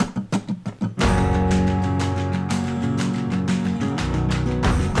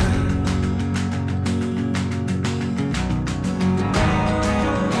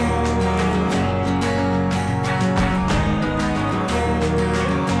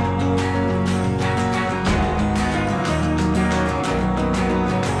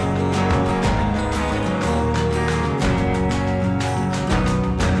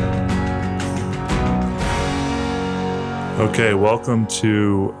Okay, welcome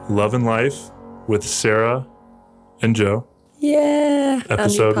to Love and Life with Sarah and Joe. Yeah.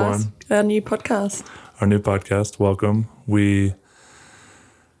 Episode 1. Our new podcast. Our new podcast. Welcome. We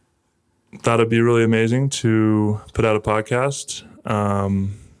thought it'd be really amazing to put out a podcast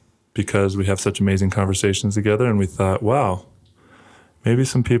because we have such amazing conversations together, and we thought, wow, maybe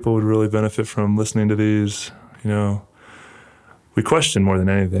some people would really benefit from listening to these. We question more than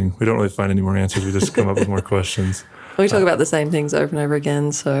anything. We don't really find any more answers. We just come up with more questions. We talk about the same things over and over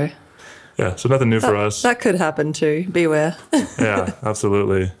again, so... Yeah, so nothing new for us. That could happen too. Beware. Yeah,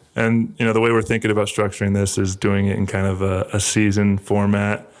 absolutely. And, the way we're thinking about structuring this is doing it in kind of a season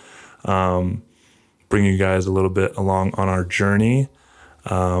format, bringing you guys a little bit along on our journey.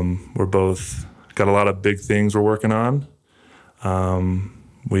 We're both got a lot of big things we're working on.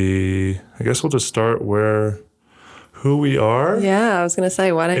 I guess we'll just start who we are. Yeah, I was going to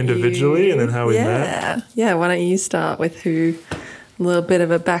say, why don't individually, you... and then how we met. Yeah, why don't you start with a little bit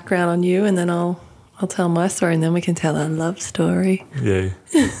of a background on you, and then I'll tell my story, and then we can tell our love story. Yay.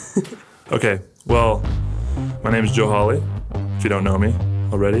 Okay, well, my name is Joe Hawley, if you don't know me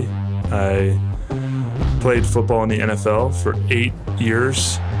already. I played football in the NFL for 8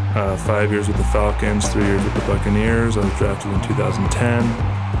 years, 5 years with the Falcons, 3 years with the Buccaneers. I was drafted in 2010.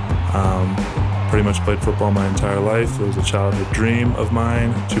 Pretty much played football my entire life. It was a childhood dream of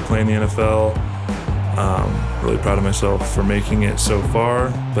mine to play in the NFL. Really proud of myself for making it so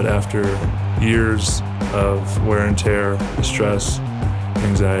far, but after years of wear and tear, the stress,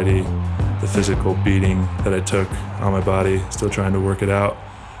 anxiety, the physical beating that I took on my body, still trying to work it out,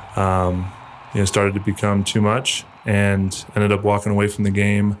 started to become too much, and ended up walking away from the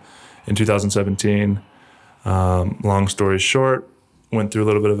game in 2017. Long story short, went through a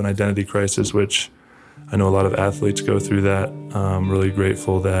little bit of an identity crisis, which I know a lot of athletes go through that. I'm really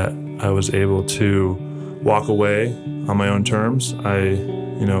grateful that I was able to walk away on my own terms. I,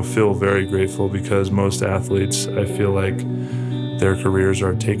 feel very grateful because most athletes, I feel like their careers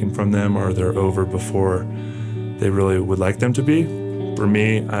are taken from them or they're over before they really would like them to be. For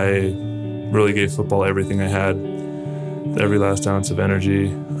me, I really gave football everything I had, every last ounce of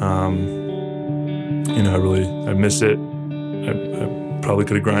energy. I miss it. I probably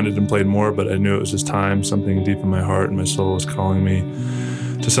could have grinded and played more, but I knew it was just time. Something deep in my heart and my soul was calling me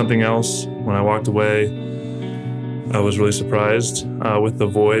to something else. When I walked away, I was really surprised with the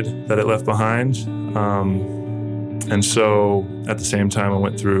void that it left behind. And so at the same time, I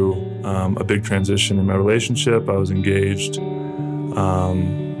went through a big transition in my relationship. I was engaged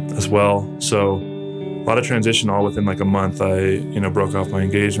as well. So a lot of transition all within like a month. I, broke off my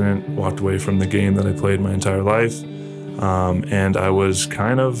engagement, walked away from the game that I played my entire life. And I was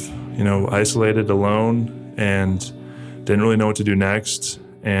kind of, isolated, alone, and didn't really know what to do next.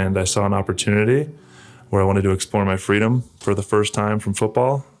 And I saw an opportunity where I wanted to explore my freedom for the first time from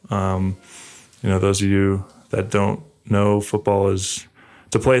football. Those of you that don't know, football is,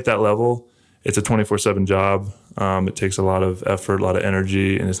 to play at that level, it's a 24/7 job. It takes a lot of effort, a lot of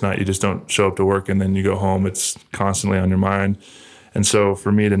energy, and it's not, you just don't show up to work and then you go home. It's constantly on your mind. And so for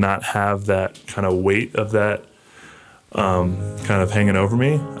me to not have that kind of weight of that kind of hanging over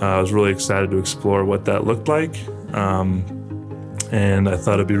me, I was really excited to explore what that looked like. And I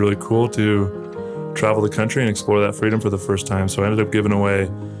thought it'd be really cool to travel the country and explore that freedom for the first time. So I ended up giving away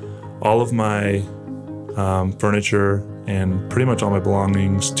all of my furniture and pretty much all my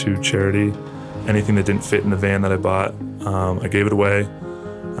belongings to charity. Anything that didn't fit in the van that I bought, I gave it away.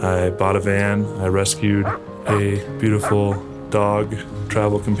 I bought a van. I rescued a beautiful dog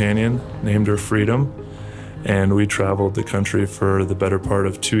travel companion, named her Freedom. And we traveled the country for the better part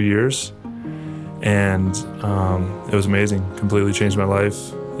of 2 years. And it was amazing, completely changed my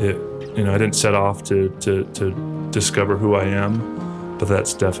life. I didn't set off to discover who I am, but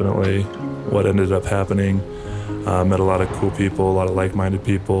that's definitely what ended up happening. Met a lot of cool people, a lot of like-minded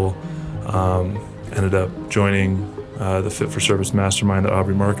people. Ended up joining the Fit for Service Mastermind that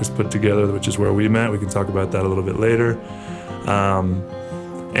Aubrey Marcus put together, which is where we met. We can talk about that a little bit later.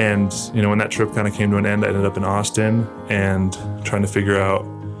 And, when that trip kind of came to an end, I ended up in Austin and trying to figure out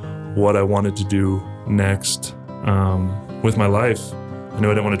what I wanted to do next with my life. I knew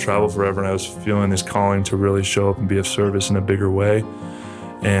I didn't want to travel forever, and I was feeling this calling to really show up and be of service in a bigger way.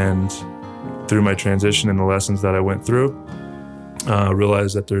 And through my transition and the lessons that I went through, I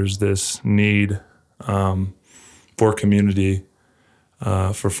realized that there's this need for community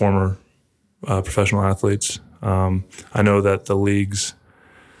for former professional athletes. I know that the leagues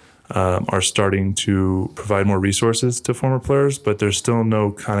are starting to provide more resources to former players, but there's still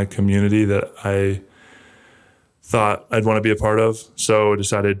no kind of community that I thought I'd want to be a part of. So I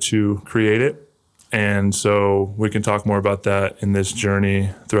decided to create it. And so we can talk more about that in this journey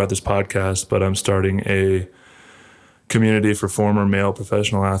throughout this podcast, but I'm starting a community for former male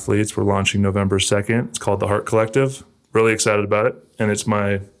professional athletes. We're launching November 2nd. It's called the Heart Collective. Really excited about it. And it's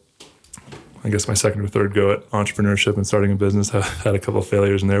my second or third go at entrepreneurship and starting a business. I've had a couple of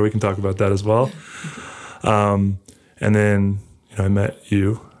failures in there. We can talk about that as well. And then, I met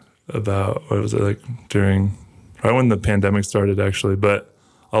you about, what was it, like right when the pandemic started, actually. But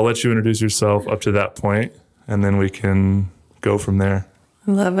I'll let you introduce yourself up to that point, and then we can go from there.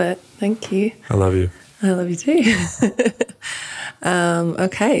 I love it. Thank you. I love you. I love you too.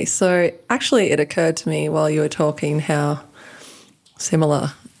 Okay, so actually it occurred to me while you were talking how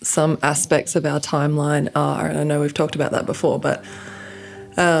similar some aspects of our timeline are. And I know we've talked about that before, but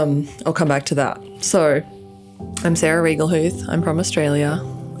I'll come back to that. So I'm Sarah Riegelhuth. I'm from Australia.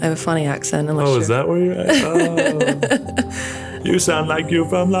 I have a funny accent. Is that where you're at? Oh. You sound like you're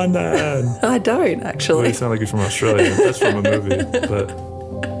from London. I don't, actually. Well, you sound like you're from Australia. That's from a movie. But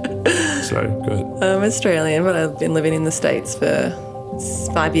sorry, go ahead. I'm Australian, but I've been living in the States for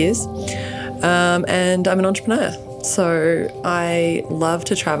 5 years. And I'm an entrepreneur. So I love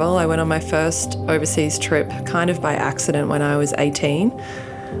to travel. I went on my first overseas trip kind of by accident when I was 18.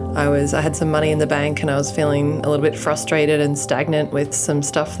 I had some money in the bank and I was feeling a little bit frustrated and stagnant with some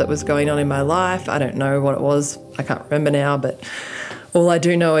stuff that was going on in my life. I don't know what it was. I can't remember now, but all I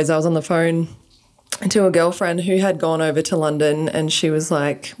do know is I was on the phone to a girlfriend who had gone over to London, and she was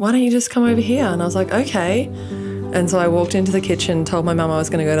like, why don't you just come over here? And I was like, okay. And so I walked into the kitchen, told my mum I was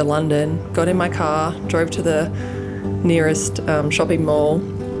going to go to London, got in my car, drove to the nearest shopping mall,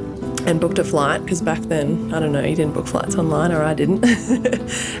 and booked a flight, because back then, I don't know, you didn't book flights online, or I didn't.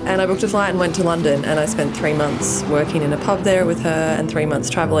 And I booked a flight and went to London, and I spent 3 months working in a pub there with her and 3 months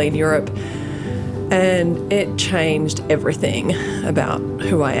travelling Europe. And it changed everything about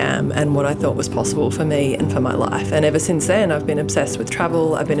who I am and what I thought was possible for me and for my life. And ever since then, I've been obsessed with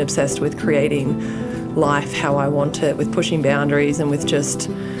travel. I've been obsessed with creating life how I want it, with pushing boundaries, and with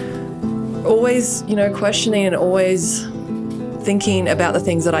just always, questioning and always thinking about the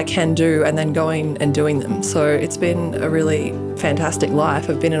things that I can do and then going and doing them. So it's been a really fantastic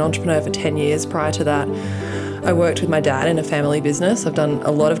life. I've been an entrepreneur for 10 years. Prior to that, I worked with my dad in a family business. I've done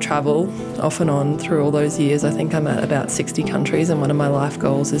a lot of travel off and on through all those years. I think I'm at about 60 countries, and one of my life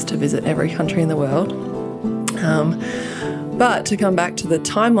goals is to visit every country in the world. But to come back to the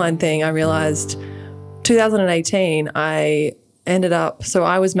timeline thing, I realised 2018, I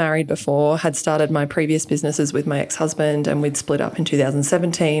was married before, had started my previous businesses with my ex-husband, and we'd split up in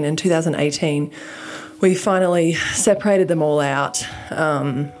 2017. In 2018, we finally separated them all out,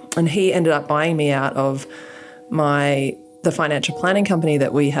 and he ended up buying me out of the financial planning company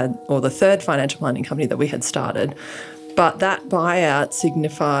that we had, or the third financial planning company that we had started. But that buyout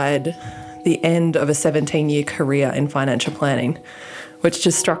signified the end of a 17-year career in financial planning, which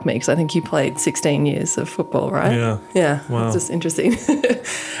just struck me because I think you played 16 years of football, right? Yeah. Yeah. Wow. It's just interesting.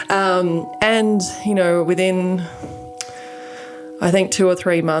 And, within, I think, 2 or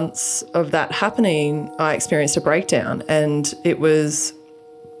 3 months of that happening, I experienced a breakdown. And it was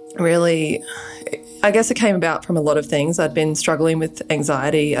really, I guess it came about from a lot of things. I'd been struggling with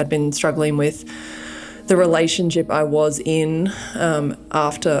anxiety. I'd been struggling with the relationship I was in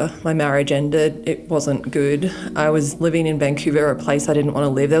after my marriage ended. It wasn't good. I was living in Vancouver, a place I didn't want to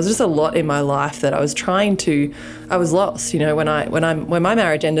live. There was just a lot in my life that I was lost. When my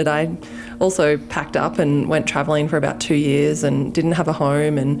marriage ended, I also packed up and went traveling for about 2 years and didn't have a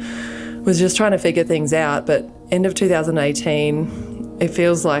home and was just trying to figure things out. But end of 2018, it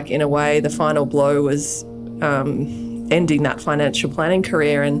feels like, in a way, the final blow was ending that financial planning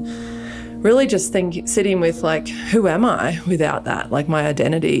career, and really just sitting with, like, who am I without that? Like, my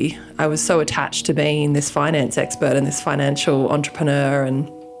identity. I was so attached to being this finance expert and this financial entrepreneur and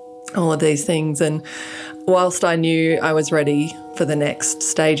all of these things. And whilst I knew I was ready for the next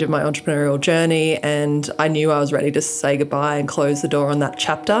stage of my entrepreneurial journey, and I knew I was ready to say goodbye and close the door on that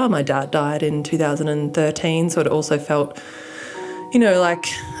chapter, my dad died in 2013, so it also felt, like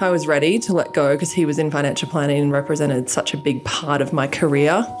I was ready to let go, because he was in financial planning and represented such a big part of my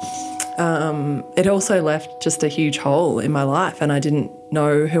career. It also left just a huge hole in my life, and I didn't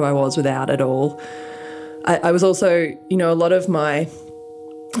know who I was without it all. I was also, a lot of my,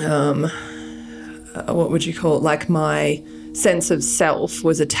 what would you call it, like my sense of self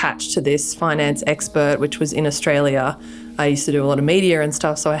was attached to this finance expert, which was in Australia. I used to do a lot of media and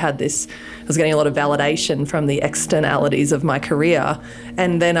stuff, so I was getting a lot of validation from the externalities of my career.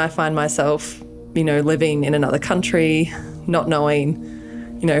 And then I find myself, living in another country, not knowing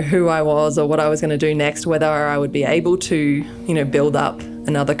who I was or what I was going to do next, whether I would be able to, build up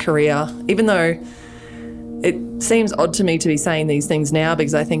another career. Even though seems odd to me to be saying these things now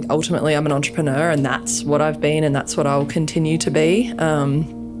because I think ultimately I'm an entrepreneur and that's what I've been and that's what I'll continue to be.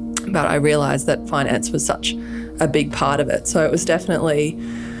 But I realised that finance was such a big part of it. So it was definitely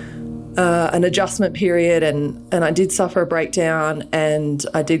an adjustment period and I did suffer a breakdown and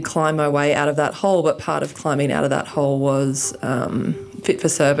I did climb my way out of that hole. But part of climbing out of that hole was Fit for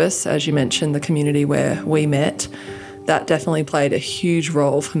Service, as you mentioned, the community where we met. That definitely played a huge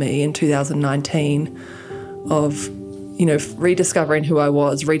role for me in 2019 of, rediscovering who I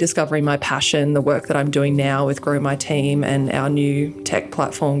was, rediscovering my passion, the work that I'm doing now with Grow My Team and our new tech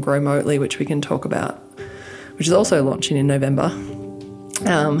platform, Growmotely, which we can talk about, which is also launching in November. We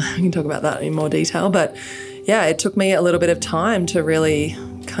can talk about that in more detail. But yeah, it took me a little bit of time to really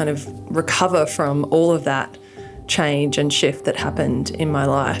kind of recover from all of that change and shift that happened in my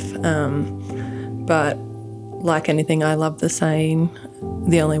life. But like anything, I love the saying,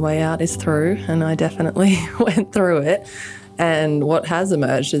 the only way out is through, and I definitely went through it. And what has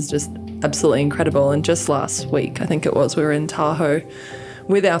emerged is just absolutely incredible. And just last week, I think it was, we were in Tahoe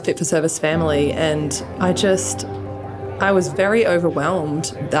with our Fit for Service family, and I was very overwhelmed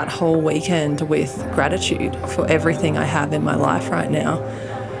that whole weekend with gratitude for everything I have in my life right now,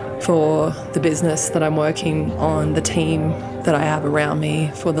 for the business that I'm working on, the team that I have around me,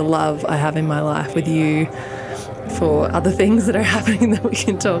 for the love I have in my life with you, for other things that are happening that we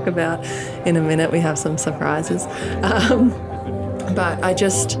can talk about in a minute. We have some surprises. But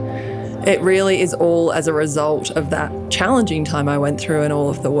it really is all as a result of that challenging time I went through and all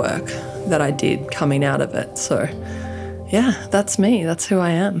of the work that I did coming out of it. So yeah, that's me. That's who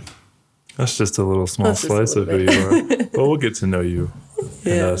I am. That's just a little small slice of who you are. Well, we'll get to know you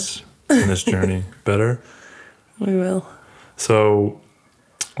and us in this journey better. We will. So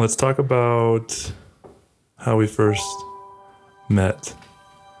let's talk about how we first met.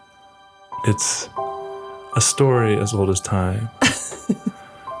 It's a story as old as time.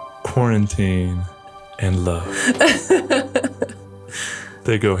 Quarantine and love.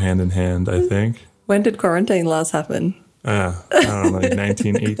 They go hand in hand, I think. When did quarantine last happen? I don't know, like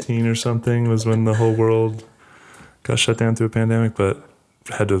 1918 or something was when the whole world got shut down through a pandemic, but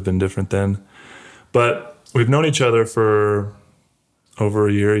it had to have been different then. But we've known each other for over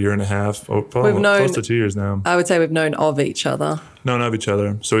a year and a half, probably close to 2 years now. I would say we've known of each other. Known of each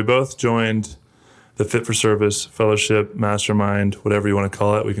other. So we both joined the Fit for Service Fellowship, Mastermind, whatever you want to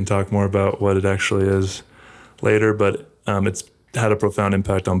call it. We can talk more about what it actually is later, but it's had a profound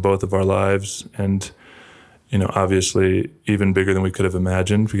impact on both of our lives and, obviously even bigger than we could have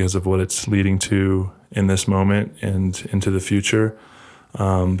imagined because of what it's leading to in this moment and into the future.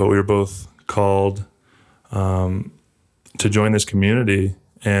 But we were both called to join this community,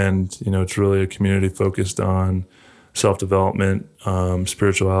 and it's really a community focused on self-development,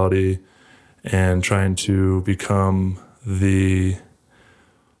 spirituality, and trying to become the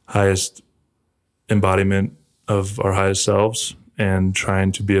highest embodiment of our highest selves and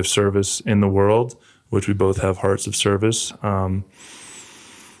trying to be of service in the world, which we both have hearts of service. But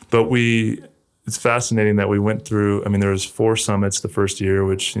it's fascinating that we went through, there was 4 summits the first year,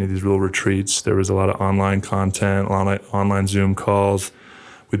 which, these real retreats. There was a lot of online content, a lot of online Zoom calls.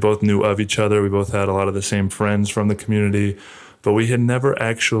 We both knew of each other. We both had a lot of the same friends from the community, but we had never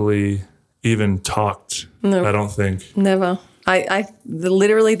actually even talked, no, I don't think. Never.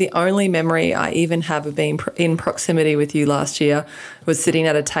 Literally the only memory I even have of being in proximity with you last year was sitting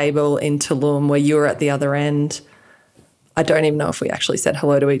at a table in Tulum where you were at the other end. I don't even know if we actually said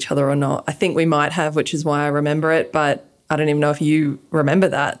hello to each other or not. I think we might have, which is why I remember it, but I don't even know if you remember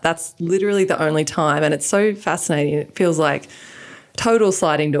that. That's literally the only time, and it's so fascinating. It feels like total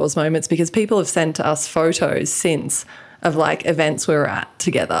sliding doors moments because people have sent us photos since of events we were at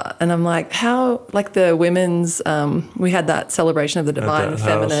together. And I'm like, how, the women's, we had that celebration of the Divine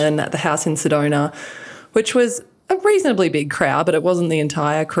Feminine at the house in Sedona, which was a reasonably big crowd, but it wasn't the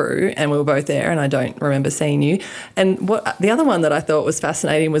entire crew, and we were both there, and I don't remember seeing you. And the other one that I thought was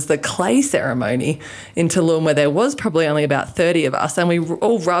fascinating was the clay ceremony in Tulum, where there was probably only about 30 of us, and we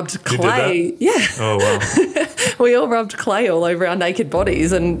all rubbed clay. You did that? Yeah. Oh, wow. We all rubbed clay all over our naked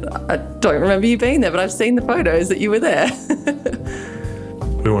bodies, and I don't remember you being there, but I've seen the photos that you were there.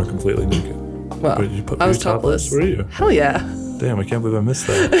 We weren't completely naked. Well, I was topless. Were you? Hell yeah. Damn, I can't believe I missed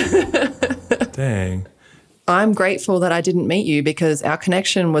that. Dang. I'm grateful that I didn't meet you because our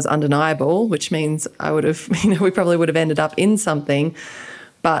connection was undeniable, which means I would have, we probably would have ended up in something,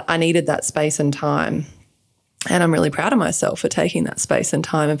 but I needed that space and time. And I'm really proud of myself for taking that space and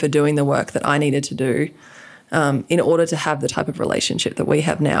time and for doing the work that I needed to do. in order to have the type of relationship that we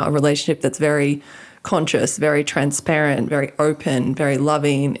have now, a relationship that's very conscious, very transparent, very open, very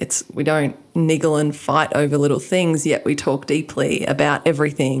loving. We don't niggle and fight over little things, yet we talk deeply about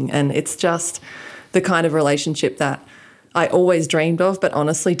everything. And it's just the kind of relationship that I always dreamed of, but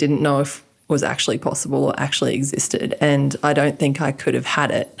honestly didn't know if was actually possible or actually existed. And I don't think I could have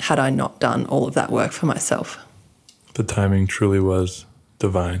had it had I not done all of that work for myself. The timing truly was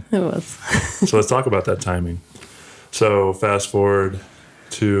divine. It was. So let's talk about that timing. So fast forward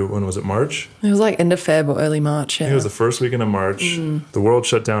to, when was it, March? It was like end of Feb or early March, yeah. I think it was the first weekend of March. The world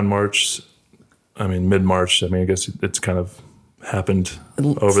shut down mid-March. I mean, I guess it's kind of happened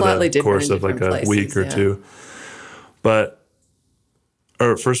over the course of like a week or two. But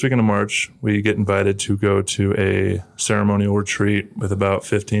our first weekend of March, we get invited to go to a ceremonial retreat with about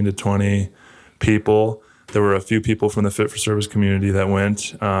 15 to 20 people. There were a few people from the Fit for Service community that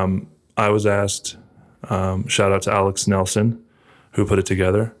went. I was asked, shout out to Alex Nelson, who put it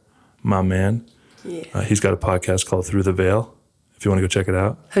together, my man. Yeah. He's got a podcast called Through the Veil, if you want to go check it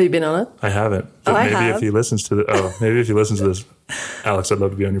out. Have you been on it? I haven't. But if he listens to this, Alex, I'd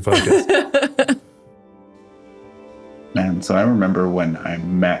love to be on your podcast. And so I remember when I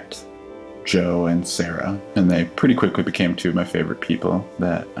met Joe and Sarah, and they pretty quickly became two of my favorite people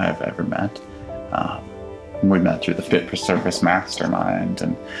that I've ever met. We met through the Fit for Service Mastermind,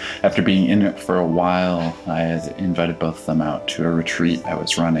 and after being in it for a while, I had invited both of them out to a retreat I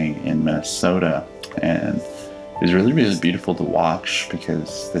was running in Minnesota, and it was really, really beautiful to watch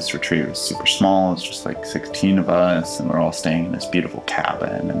because this retreat was super small. It's just like 16 of us, and we're all staying in this beautiful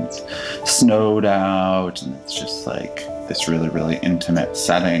cabin, and it's snowed out, and it's just like this really, really intimate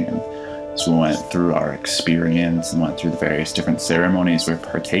setting. And so we went through our experience and went through the various different ceremonies we're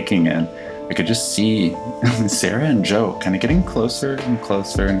partaking in. I could just see Sarah and Joe kind of getting closer and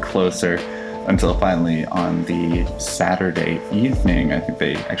closer and closer until finally on the Saturday evening, I think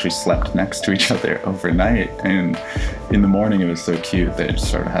they actually slept next to each other overnight. And in the morning, it was so cute. They just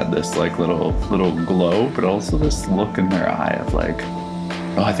sort of had this like little glow, but also this look in their eye of like,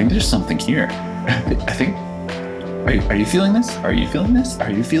 oh, I think there's something here. I think, are you feeling this? Are you feeling this?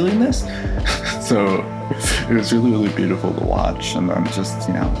 Are you feeling this? So it was really, really beautiful to watch. And then just,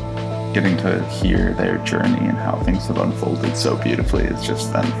 getting to hear their journey and how things have unfolded so beautifully has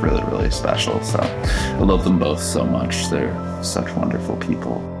just been really, really special. So I love them both so much. They're such wonderful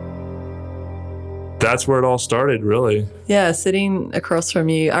people. That's where it all started, really. Yeah, sitting across from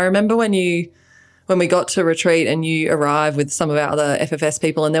you. I remember when we got to retreat and you arrived with some of our other FFS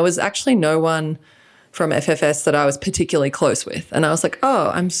people, and there was actually no one from FFS that I was particularly close with. And I was like,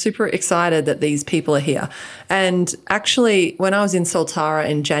 oh, I'm super excited that these people are here. And actually, when I was in Soltara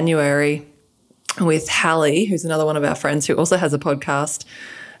in January with Hallie, who's another one of our friends who also has a podcast.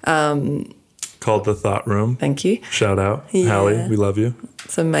 Called The Thought Room. Thank you. Shout out. Yeah. Hallie, we love you.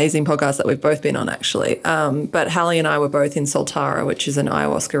 It's an amazing podcast that we've both been on, actually. But Hallie and I were both in Soltara, which is an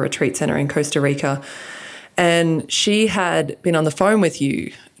ayahuasca retreat center in Costa Rica. And she had been on the phone with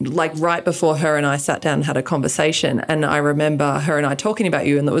you, like right before her and I sat down and had a conversation. And I remember her and I talking about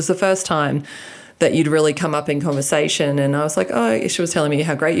you, and it was the first time that you'd really come up in conversation. And I was like, oh, she was telling me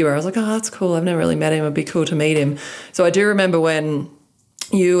how great you were. I was like, oh, that's cool. I've never really met him. It'd be cool to meet him. So I do remember when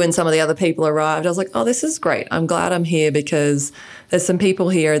you and some of the other people arrived, I was like, oh, this is great. I'm glad I'm here because there's some people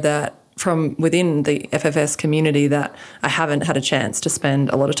here that from within the FFS community that I haven't had a chance to spend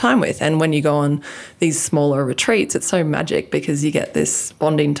a lot of time with. And when you go on these smaller retreats, it's so magic because you get this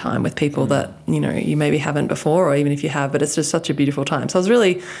bonding time with people that, you maybe haven't before, or even if you have, but it's just such a beautiful time. So I was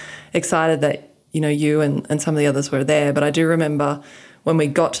really excited that, you and some of the others were there. But I do remember when we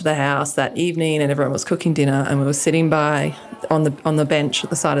got to the house that evening and everyone was cooking dinner and we were sitting by on the bench at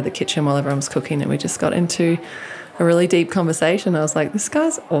the side of the kitchen while everyone was cooking, and we just got into a really deep conversation. I was like, this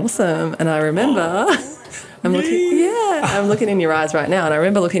guy's awesome. And I remember I'm looking in your eyes right now, and I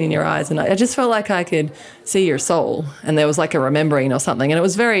remember looking in your eyes, and I just felt like I could see your soul, and there was like a remembering or something, and it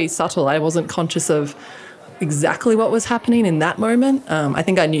was very subtle. I wasn't conscious of exactly what was happening in that moment. I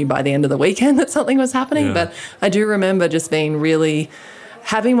think I knew by the end of the weekend that something was happening, but I do remember just being really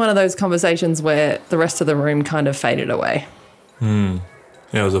having one of those conversations where the rest of the room kind of faded away. Yeah,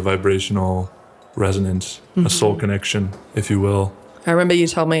 it was a vibrational resonance, a soul connection, if you will. I remember you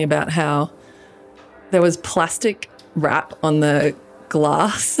told me about how there was plastic wrap on the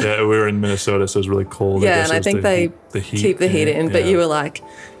glass. Yeah, we were in Minnesota, so it was really cold. Yeah, and I think they keep the heat in, but you were like,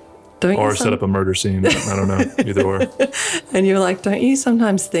 or set up a murder scene. I don't know, either or. And you were like, don't you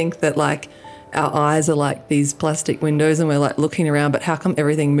sometimes think that like our eyes are like these plastic windows and we're like looking around, but how come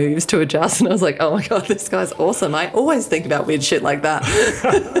everything moves to adjust? And I was like, oh my God, this guy's awesome. I always think about weird shit like that.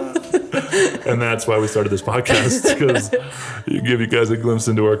 And that's why we started this podcast, because give you guys a glimpse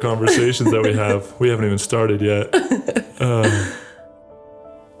into our conversations that we have. We haven't even started yet.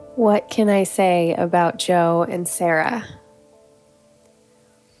 What can I say about Joe and Sarah?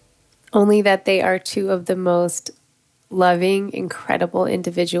 Only that they are two of the most loving, incredible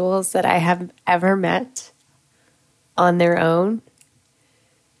individuals that I have ever met on their own.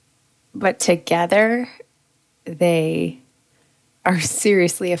 But together, they are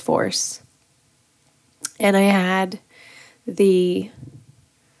seriously a force. And I had the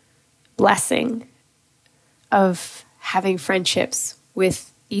blessing of having friendships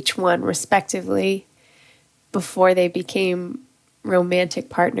with each one respectively before they became romantic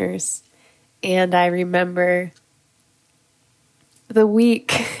partners. And I remember the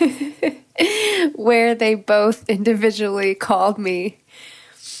week where they both individually called me,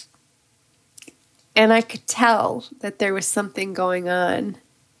 and I could tell that there was something going on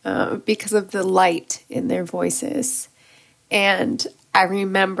because of the light in their voices. And I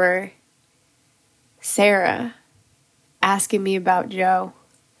remember Sarah asking me about Joe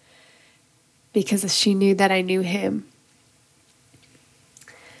because she knew that I knew him.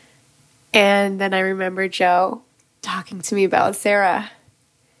 And then I remember Joe talking to me about Sarah.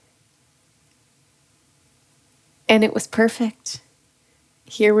 And it was perfect.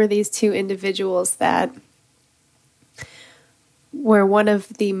 Here were these two individuals that were one of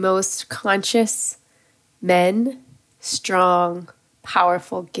the most conscious men, strong,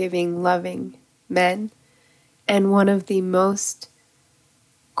 powerful, giving, loving men, and one of the most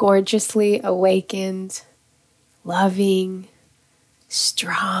gorgeously awakened, loving,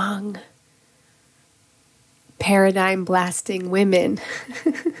 strong, paradigm blasting women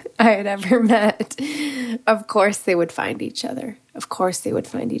I had ever met. Of course they would find each other. Of course they would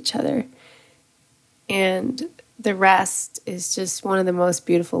find each other. And the rest is just one of the most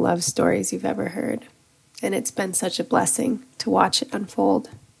beautiful love stories you've ever heard. And it's been such a blessing to watch it unfold.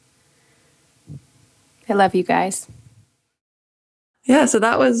 I love you guys. Yeah, so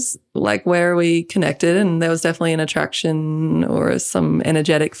that was like where we connected, and there was definitely an attraction or some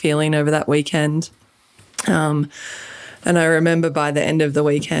energetic feeling over that weekend. And I remember by the end of the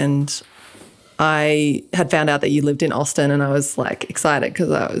weekend, I had found out that you lived in Austin, and I was like excited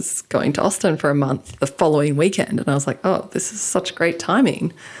because I was going to Austin for a month the following weekend. And I was like, oh, this is such great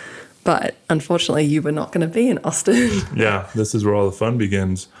timing. But unfortunately, you were not going to be in Austin. Yeah, this is where all the fun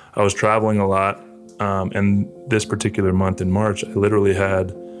begins. I was traveling a lot. And this particular month in March, I literally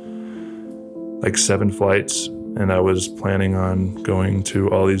had like 7 flights, and I was planning on going to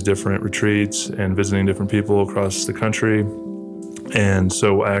all these different retreats and visiting different people across the country. And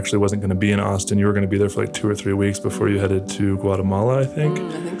so I actually wasn't going to be in Austin. You were going to be there for like 2 or 3 weeks before you headed to Guatemala, I think.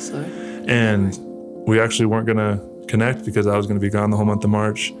 I think so. And we actually weren't going to connect because I was going to be gone the whole month of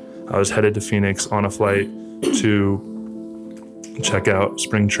March. I was headed to Phoenix on a flight to check out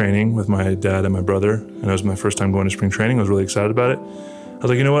spring training with my dad and my brother. And it was my first time going to spring training. I was really excited about it. I was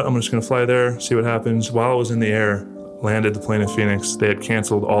like, you know what? I'm just going to fly there, see what happens. While I was in the air, landed the plane in Phoenix. They had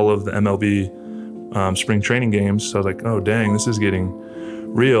canceled all of the MLB spring training games. So I was like, oh, dang, this is getting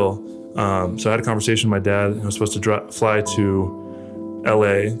real. So I had a conversation with my dad. I was supposed to fly to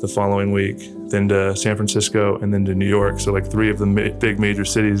LA the following week, then to San Francisco, and then to New York. So like 3 of the big major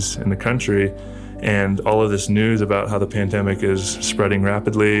cities in the country. And all of this news about how the pandemic is spreading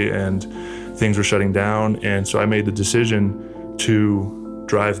rapidly and things were shutting down. And so I made the decision to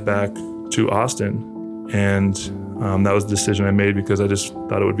drive back to Austin. And that was the decision I made because I just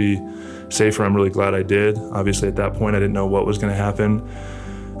thought it would be safer. I'm really glad I did. Obviously, at that point, I didn't know what was going to happen.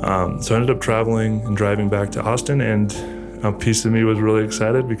 So I ended up traveling and driving back to Austin. And a piece of me was really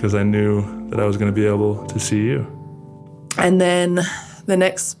excited because I knew that I was going to be able to see you. And then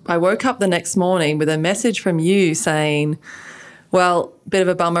I woke up the next morning with a message from you saying, well, bit of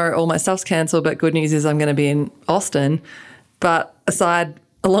a bummer, all my stuff's cancelled, but good news is I'm going to be in Austin. But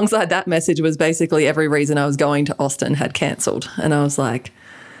alongside that message was basically every reason I was going to Austin had cancelled. And I was like,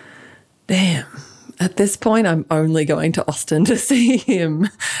 damn, at this point, I'm only going to Austin to see him.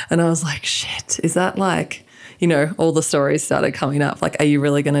 And I was like, shit, is that like, all the stories started coming up. Like, are you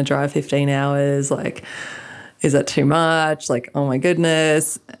really going to drive 15 hours? Like, is that too much? Like, oh my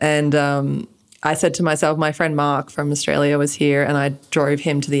goodness. And I said to myself, my friend Mark from Australia was here, and I drove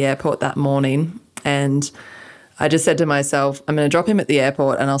him to the airport that morning. And I just said to myself, I'm going to drop him at the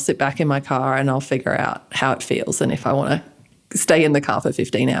airport and I'll sit back in my car and I'll figure out how it feels and if I want to stay in the car for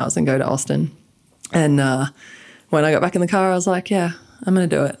 15 hours and go to Austin. And when I got back in the car, I was like, yeah, I'm going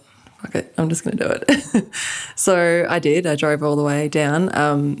to do it. fuck it, I'm just going to do it. So I did. I drove all the way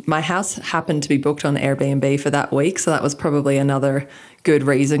down. My house happened to be booked on Airbnb for that week, so that was probably another good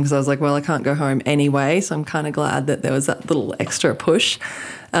reason, because I was like, well, I can't go home anyway, so I'm kind of glad that there was that little extra push.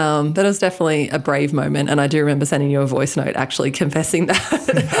 But it was definitely a brave moment, and I do remember sending you a voice note actually confessing that.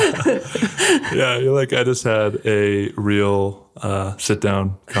 Yeah, you're like, I just had a real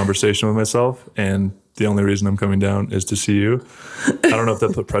sit-down conversation with myself, and the only reason I'm coming down is to see you. I don't know if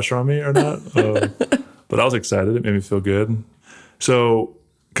that put pressure on me or not, but I was excited. It made me feel good. So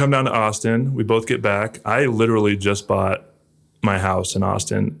come down to Austin. We both get back. I literally just bought my house in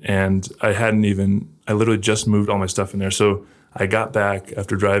Austin, and I literally just moved all my stuff in there. So I got back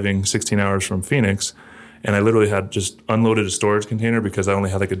after driving 16 hours from Phoenix, and I literally had just unloaded a storage container because I only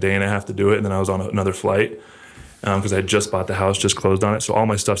had like a day and a half to do it, and then I was on another flight because I had just bought the house, just closed on it. So all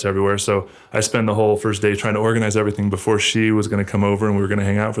my stuff's everywhere. So I spent the whole first day trying to organize everything before she was going to come over and we were going to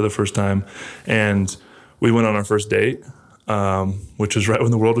hang out for the first time. And we went on our first date, which was right when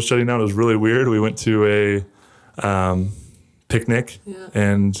the world was shutting down. It was really weird. We went to a picnic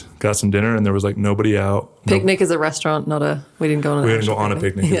and got some dinner, and there was like nobody out. Picnic is a restaurant, we didn't go on a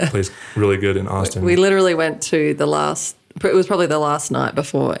picnic. Yeah. It's a place really good in Austin. We literally went to it was probably the last night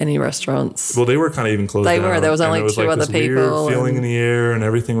before any restaurants. Well, they were kind of even closed down. There was only two other people. Weird feeling in the air, and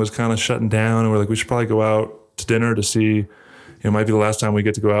everything was kind of shutting down. And we're like, we should probably go out to dinner to see, it might be the last time we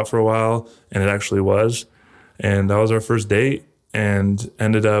get to go out for a while. And it actually was. And that was our first date, and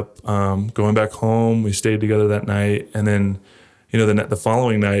ended up going back home. We stayed together that night. And then, the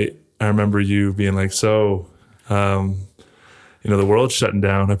following night, I remember you being like, so, the world's shutting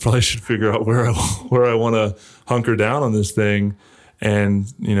down. I probably should figure out where I want to hunker down on this thing.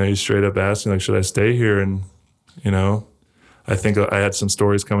 And, you straight up asked me, like, should I stay here? And, I think I had some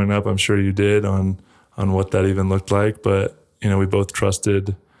stories coming up. I'm sure you did on what that even looked like. But, we both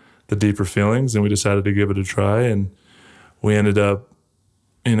trusted the deeper feelings, and we decided to give it a try. And we ended up,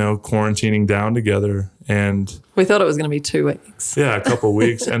 quarantining down together. And we thought it was going to be 2 weeks. Yeah, a couple of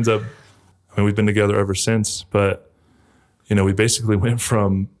weeks. Ends up, we've been together ever since. But, we basically went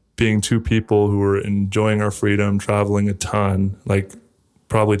from being two people who were enjoying our freedom, traveling a ton, like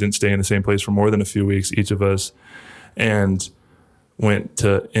probably didn't stay in the same place for more than a few weeks, each of us, and went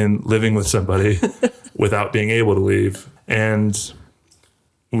to living with somebody without being able to leave. And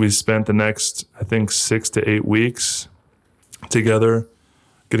we spent the next, I think, 6 to 8 weeks together,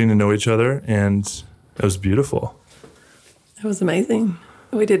 getting to know each other, and it was beautiful. It was amazing.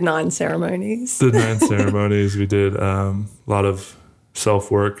 We did 9 ceremonies. We did a lot of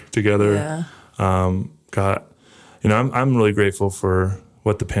self-work together. Yeah. I'm really grateful for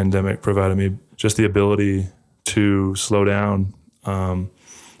what the pandemic provided me, just the ability to slow down and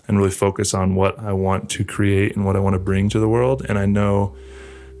really focus on what I want to create and what I want to bring to the world. And I know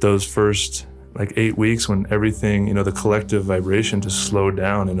those first 8 weeks when everything, the collective vibration just slowed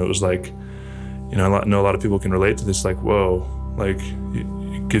down, and it was like, I know a lot of people can relate to this, like, whoa,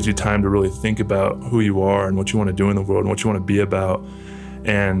 it gives you time to really think about who you are and what you want to do in the world and what you want to be about.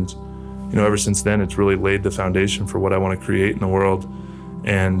 And, ever since then, it's really laid the foundation for what I want to create in the world.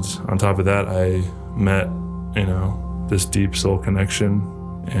 And on top of that, I met, this deep soul connection,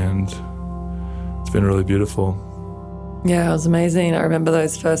 and it's been really beautiful. Yeah, it was amazing. I remember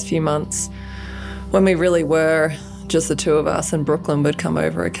those first few months when we really were just the two of us, and Brooklyn would come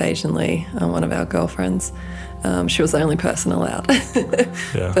over occasionally, one of our girlfriends. She was the only person allowed.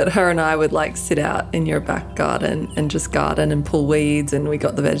 Yeah. But her and I would sit out in your back garden and just garden and pull weeds, and we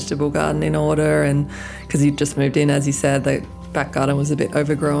got the vegetable garden in order, and because you just moved in, as you said, the back garden was a bit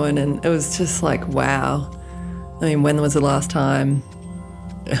overgrown, and it was just wow. I mean, when was the last time?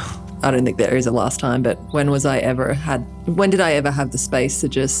 I don't think there is a last time, but when did I ever have the space to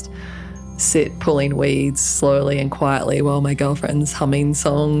just sit pulling weeds slowly and quietly while my girlfriend's humming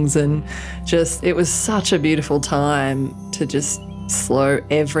songs, and just, it was such a beautiful time to just slow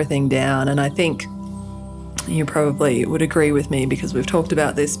everything down. And I think you probably would agree with me because we've talked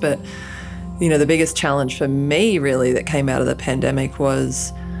about this, but the biggest challenge for me really that came out of the pandemic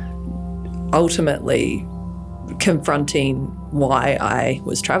was ultimately confronting why I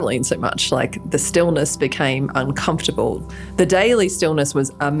was traveling so much. The stillness became uncomfortable. The daily stillness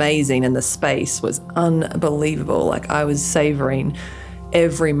was amazing, and the space was unbelievable. I was savoring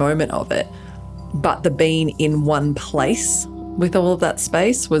every moment of it. But the being in one place with all of that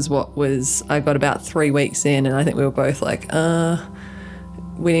space was I got about 3 weeks in, and I think we were both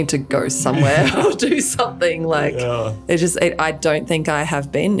we need to go somewhere or do something. Yeah. I don't think I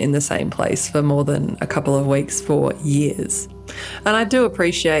have been in the same place for more than a couple of weeks for years. And I do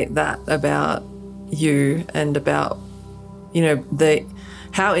appreciate that about you, and about,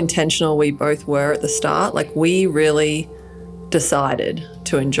 how intentional we both were at the start. Like, we really decided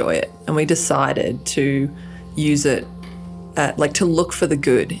to enjoy it, and we decided to use it to look for the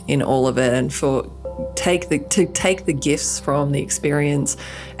good in all of it, and to take the gifts from the experience,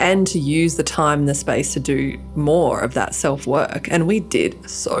 and to use the time and the space to do more of that self-work. And we did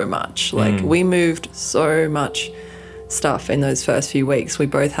so much. Like, we moved so much stuff in those first few weeks. We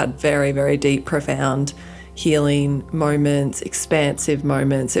both had very, very deep, profound healing moments, expansive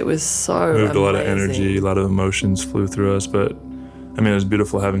moments. It was so moved amazing. A lot of energy, a lot of emotions flew through us, but I mean, it was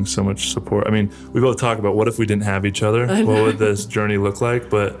beautiful having so much support. I mean, we both talk about what if we didn't have each other? What would this journey look like?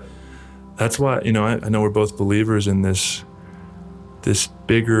 But that's why, I know we're both believers in this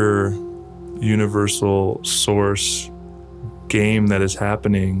bigger universal source game that is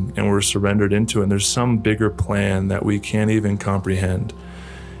happening, and we're surrendered into it. And there's some bigger plan that we can't even comprehend.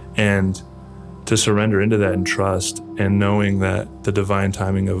 And to surrender into that and trust, and knowing that the divine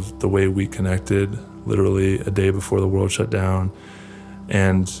timing of the way we connected literally a day before the world shut down,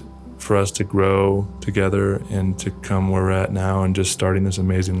 and for us to grow together and to come where we're at now and just starting this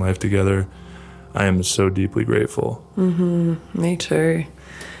amazing life together, I am so deeply grateful. Me too.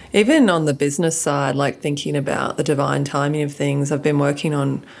 Even on the business side, like thinking about the divine timing of things, I've been working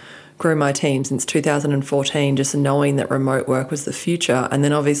on Grow My Team since 2014, just knowing that remote work was the future. And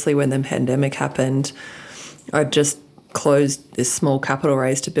then obviously when the pandemic happened, I just closed this small capital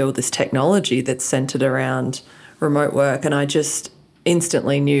raise to build this technology that's centered around remote work. And I just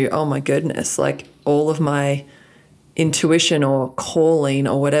instantly knew, oh my goodness, like all of my intuition or calling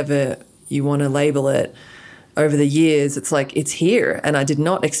or whatever you want to label it over the years, it's like it's here. And I did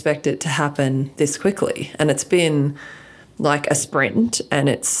not expect it to happen this quickly. And it's been like a sprint, and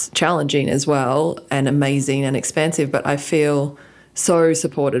it's challenging as well, and amazing and expansive, but I feel so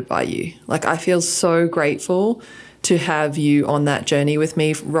supported by you. Like, I feel so grateful to have you on that journey with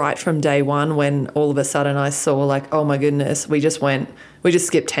me right from day one, when all of a sudden I saw like, oh my goodness, we just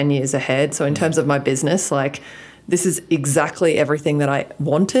skipped 10 years ahead. So in terms of my business, like, this is exactly everything that I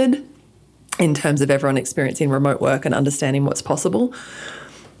wanted in terms of everyone experiencing remote work and understanding what's possible.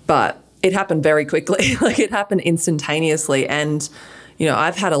 But it happened very quickly. Like, it happened instantaneously. And,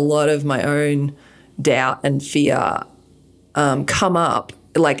 I've had a lot of my own doubt and fear come up.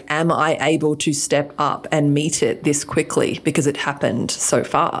 Like, am I able to step up and meet it this quickly? Because it happened so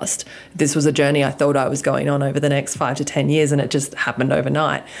fast. This was a journey I thought I was going on over the next 5 to 10 years, and it just happened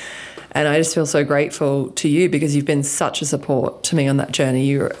overnight. And I just feel so grateful to you, because you've been such a support to me on that journey.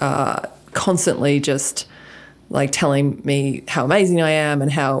 You are constantly just like telling me how amazing I am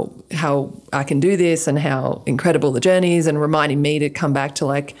and how I can do this and how incredible the journey is, and reminding me to come back to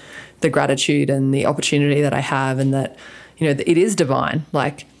like the gratitude and the opportunity that I have, and that, it is divine.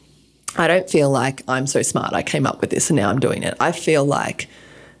 Like, I don't feel like I'm so smart, I came up with this and now I'm doing it. I feel like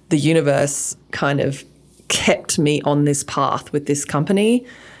the universe kind of kept me on this path with this company,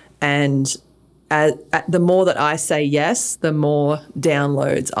 and the more that I say yes, the more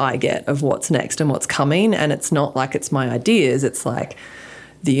downloads I get of what's next and what's coming. And it's not like it's my ideas. It's like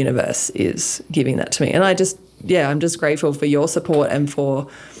the universe is giving that to me. And I'm just grateful for your support and for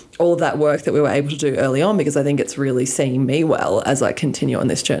all of that work that we were able to do early on, because I think it's really seeing me well as I continue on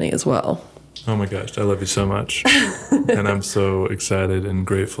this journey as well. Oh my gosh, I love you so much. And I'm so excited and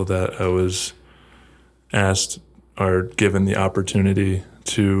grateful that I was asked or given the opportunity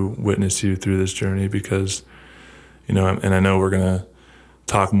to witness you through this journey, because, and I know we're going to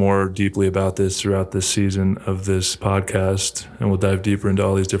talk more deeply about this throughout this season of this podcast, and we'll dive deeper into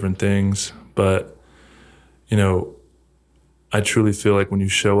all these different things. But, I truly feel like when you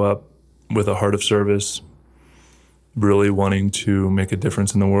show up with a heart of service, really wanting to make a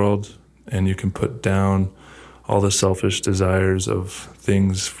difference in the world, and you can put down all the selfish desires of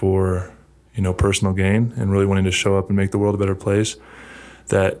things for, personal gain, and really wanting to show up and make the world a better place,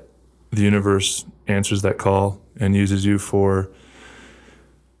 that the universe answers that call and uses you for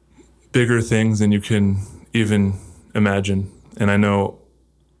bigger things than you can even imagine. And I know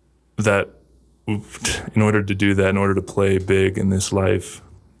that in order to do that, in order to play big in this life,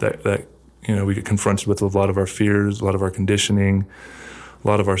 that we get confronted with a lot of our fears, a lot of our conditioning, a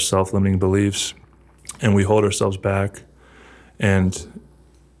lot of our self-limiting beliefs, and we hold ourselves back. And,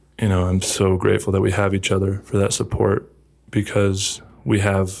 I'm so grateful that we have each other for that support, because we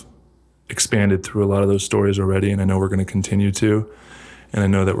have expanded through a lot of those stories already, and I know we're going to continue to, and I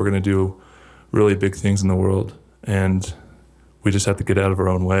know that we're going to do really big things in the world, and we just have to get out of our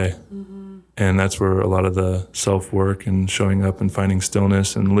own way. Mm-hmm. And that's where a lot of the self-work and showing up and finding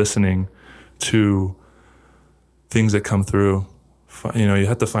stillness and listening to things that come through, you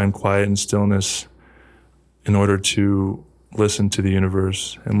have to find quiet and stillness in order to listen to the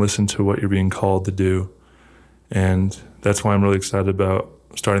universe and listen to what you're being called to do. And that's why I'm really excited about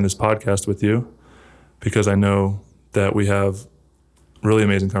starting this podcast with you, because I know that we have really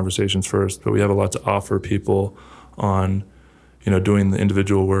amazing conversations first, but we have a lot to offer people on, doing the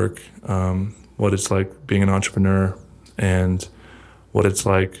individual work, what it's like being an entrepreneur, and what it's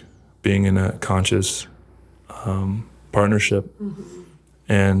like being in a conscious partnership,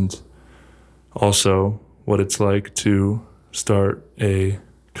 and also what it's like to start a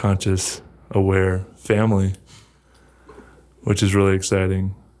conscious, aware family, which is really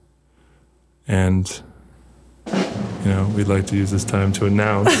exciting. And we'd like to use this time to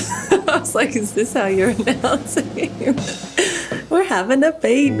announce. I was like, is this how you're announcing? We're having a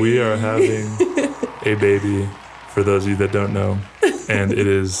baby. We are having a baby, for those of you that don't know. And it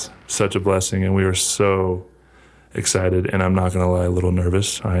is such a blessing, and we are so excited. And I'm not going to lie, a little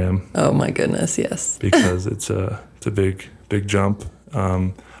nervous. I am. Oh my goodness, yes. Because it's a big jump.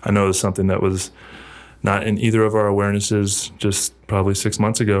 I know it's something that was not in either of our awarenesses just probably 6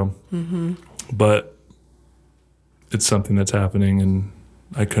 months ago. But it's something that's happening, and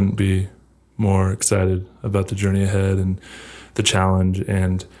I couldn't be more excited about the journey ahead and the challenge,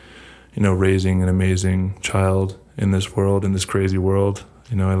 and raising an amazing child in this world, in this crazy world.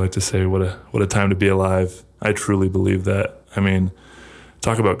 I like to say, what a time to be alive. I truly believe that. I mean,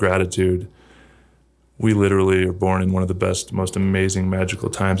 talk about gratitude. We literally are born in one of the best, most amazing, magical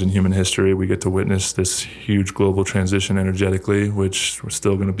times in human history. We get to witness this huge global transition energetically, which we're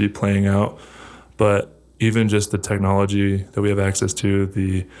still going to be playing out. But even just the technology that we have access to,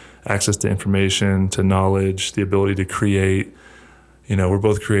 the access to information, to knowledge, the ability to create, we're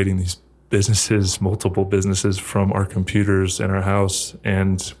both creating these businesses, multiple businesses from our computers in our house,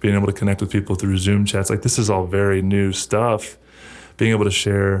 and being able to connect with people through Zoom chats. Like, this is all very new stuff. Being able to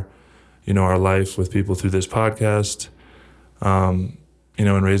share, our life with people through this podcast, and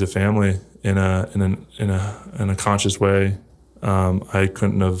raise a family in a conscious way. I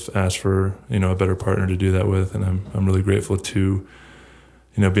couldn't have asked for, a better partner to do that with. And I'm really grateful to,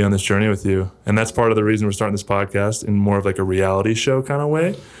 be on this journey with you. And that's part of the reason we're starting this podcast in more of like a reality show kind of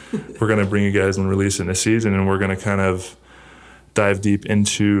way. We're going to bring you guys and release it in a season, and we're going to kind of dive deep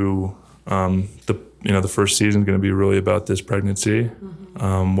into, the first season is going to be really about this pregnancy,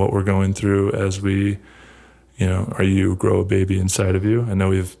 what we're going through as we, you grow a baby inside of you. I know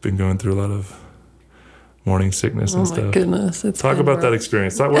we've been going through a lot of morning sickness and stuff. Oh my goodness. Talk about that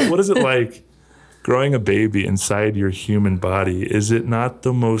experience. What is it like growing a baby inside your human body? Is it not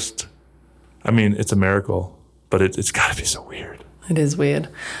the most, it's a miracle, but it's got to be so weird. It is weird.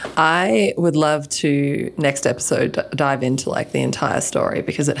 I would love to, next episode, dive into like the entire story,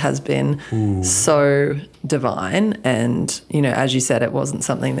 because it has been so divine. And, as you said, it wasn't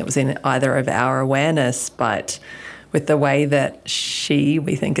something that was in either of our awareness, but with the way that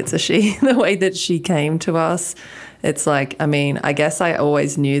we think it's a she, the way that she came to us, it's like, I guess I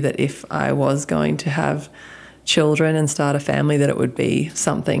always knew that if I was going to have children and start a family, that it would be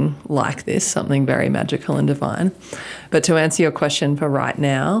something like this, something very magical and divine. But to answer your question for right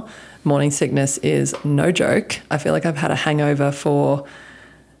now, morning sickness is no joke. I feel like I've had a hangover for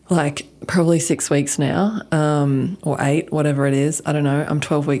like probably 6 weeks now, or 8, whatever it is. I don't know. I'm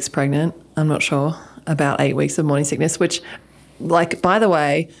 12 weeks pregnant. I'm not sure. About 8 weeks of morning sickness, which, like, by the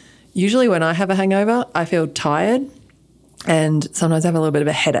way, usually when I have a hangover, I feel tired, and sometimes I have a little bit of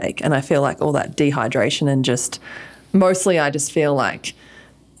a headache, and I feel like all that dehydration, and just mostly I just feel like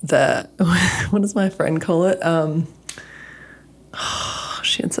what does my friend call it?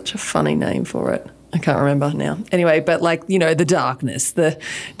 She had such a funny name for it. I can't remember now. Anyway, but like, the darkness,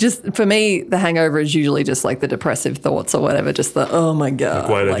 just for me, the hangover is usually just like the depressive thoughts or whatever, just oh my God. Like,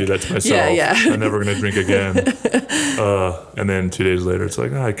 why did I do that to myself? Yeah. I'm never going to drink again. And then 2 days later, it's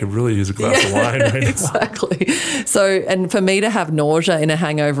like, I could really use a glass of wine right now. Exactly. So, and for me to have nausea in a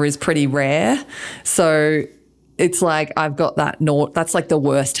hangover is pretty rare. So it's like I've got that's like the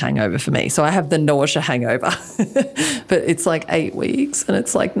worst hangover for me. So I have the nausea hangover, but it's like 8 weeks, and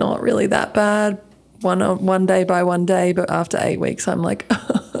it's like not really that bad. One day by one day, but after 8 weeks, I'm like,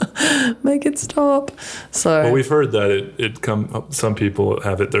 make it stop. So, well, we've heard that some people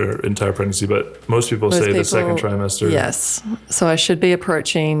have it their entire pregnancy, but most people say the second trimester. Yes. So I should be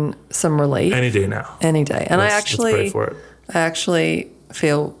approaching some relief any day now. Any day, and let's pray for it. I actually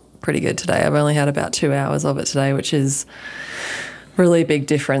feel pretty good today. I've only had about 2 hours of it today, which is really big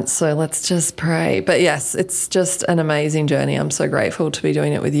difference. So let's just pray. But yes, it's just an amazing journey. I'm so grateful to be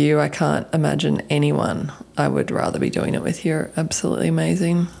doing it with you. I can't imagine anyone I would rather be doing it with. You're absolutely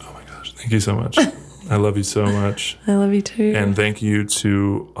amazing. Oh my gosh. Thank you so much. I love you so much. I love you too. And thank you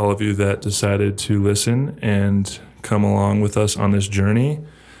to all of you that decided to listen and come along with us on this journey.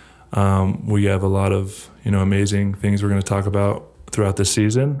 We have a lot of, amazing things we're going to talk about throughout this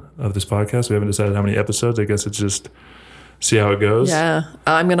season of this podcast. We haven't decided how many episodes. I guess it's just see how it goes. Yeah.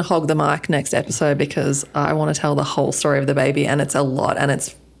 I'm going to hog the mic next episode because I want to tell the whole story of the baby, and it's a lot, and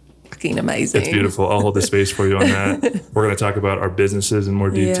it's fucking amazing. It's beautiful. I'll hold the space for you on that. We're going to talk about our businesses in more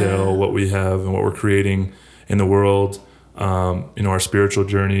detail, what we have and what we're creating in the world, our spiritual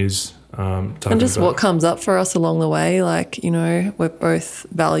journeys. And just what comes up for us along the way. Like, we both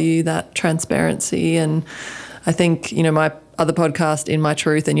value that transparency. And I think, my other podcast, In My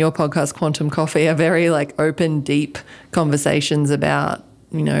Truth, and your podcast, Quantum Coffee, are very like open, deep conversations about,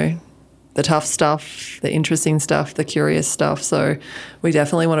 the tough stuff, the interesting stuff, the curious stuff. So we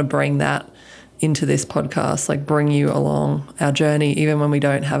definitely want to bring that into this podcast, like bring you along our journey, even when we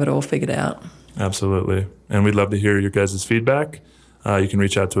don't have it all figured out. Absolutely. And we'd love to hear your guys' feedback. You can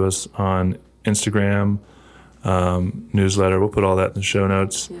reach out to us on Instagram, newsletter. We'll put all that in the show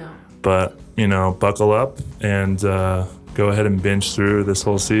notes. Yeah. But, buckle up and go ahead and binge through this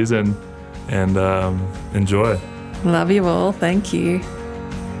whole season and enjoy. Love you all. Thank you.